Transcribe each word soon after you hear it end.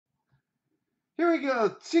Here we go.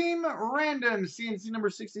 Team random. C&C number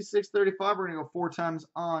 6635. We're going to go 4 times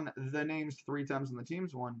on the names, 3 times on the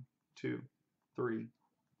teams. 1, 2, 3,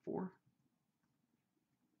 4.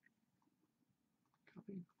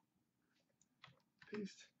 Copy.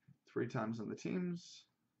 Paste. 3 times on the teams.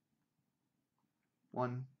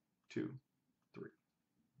 1, 2, 3.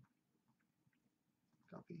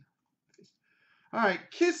 Copy. Paste. All right.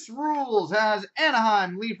 Kiss Rules has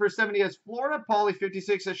Anaheim. Lead for 70 has Florida. Pauly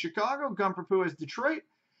 56 has Chicago. Gun for Pooh has Detroit.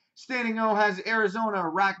 Standing O has Arizona.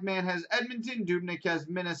 Rackman has Edmonton. Dubnik has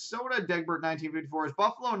Minnesota. Degbert 1954 has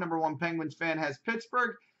Buffalo. Number 1 Penguins fan has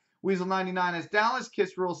Pittsburgh. Weasel 99 has Dallas.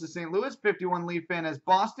 Kiss Rules has St. Louis. 51 Leaf fan has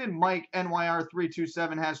Boston. Mike NYR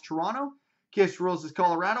 327 has Toronto. Kiss Rules has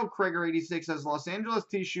Colorado. Krager 86 has Los Angeles.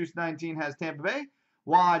 T-Shoes 19 has Tampa Bay.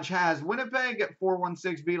 Waj has Winnipeg.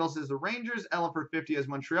 416 Beatles is the Rangers. Elliford 50 has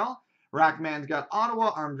Montreal. Rackman's got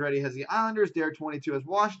Ottawa. Armed Ready has the Islanders. Dare 22 has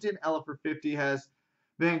Washington. Elliford 50 has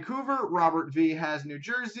Vancouver. Robert V has New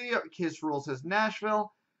Jersey. Kiss Rules has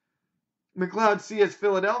Nashville. McLeod C has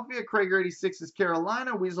Philadelphia. Krager 86 has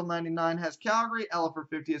Carolina. Weasel 99 has Calgary. Elliford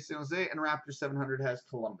 50 has San Jose. And Raptor 700 has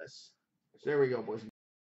Columbus. So there we go, boys.